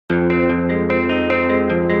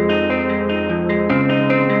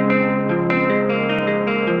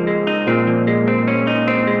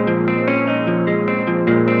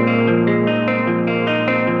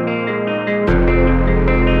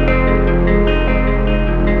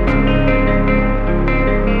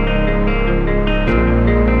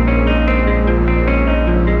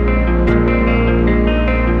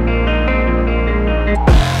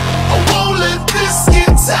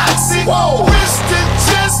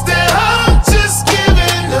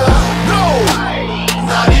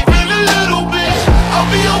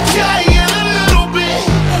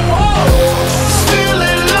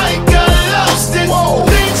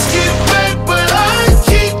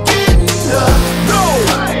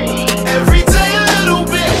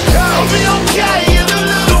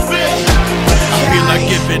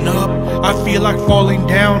I feel like falling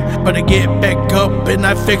down, but I get back up and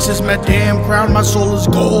I fixes my damn crown. My soul is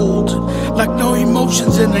gold, like no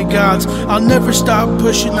emotions in the gods. I'll never stop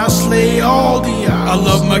pushing, I'll slay all the odds. I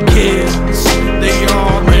love my kids, they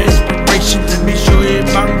are my inspiration. Let me show you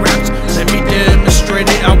my raps, let me demonstrate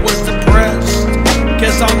it. I was depressed,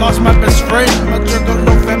 guess I lost my best friend. My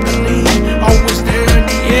juggalo family, always there in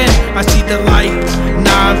the end. I see the light,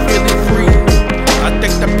 now I'm feeling free. I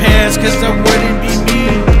thank the past, cause I wouldn't be me.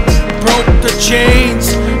 Broke the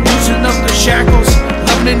chains, loosen up the shackles,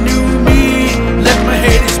 loving the new me, let my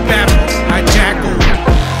haters babble, I jackal.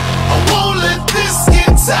 I won't let this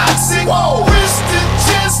get toxic. Risk the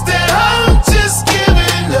chance that I'm just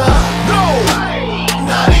giving up. No,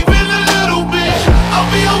 not even a little bit. I'll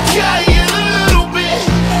be okay in a little bit.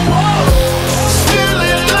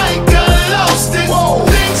 Feeling like I lost it.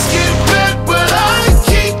 Things get bad, but I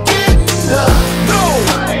keep getting up. No,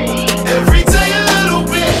 every day a little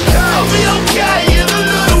bit. I'll be okay in a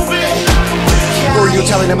little bit. Who are you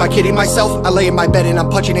telling? Am I kidding myself? I lay in my bed and I'm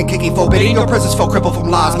punching and kicking, forbidding. Your presence felt crippled from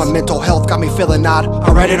lies. My mental health got me feeling odd.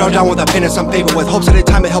 I write it all down with a pen and some paper, with hopes at a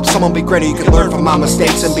time it helps someone be greater. You can learn from my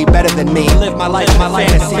mistakes and be better than me. Live my life,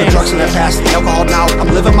 fantasy. The drugs in the past, the alcohol now. I'm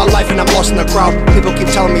living my life and I'm lost in the crowd. People keep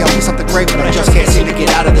telling me I'll be something great, but I just can't seem to get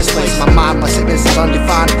out of this place. My mind, my sickness is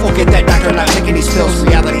undefined. Forget that doctor, I'm not taking these pills.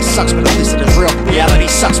 Reality sucks, but at least it is real. Reality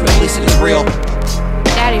sucks, but at least it is real.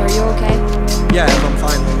 Daddy, are you okay? Yeah, I'm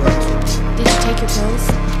fine. Did you take your pills?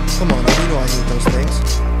 Come on, you know I need those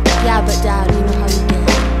things. Yeah, but Dad, you know how you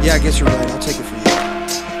feel. Yeah, I guess you're right. I'll take it for you.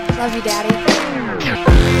 Love you, Daddy.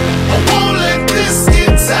 I won't let this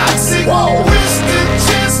get toxic.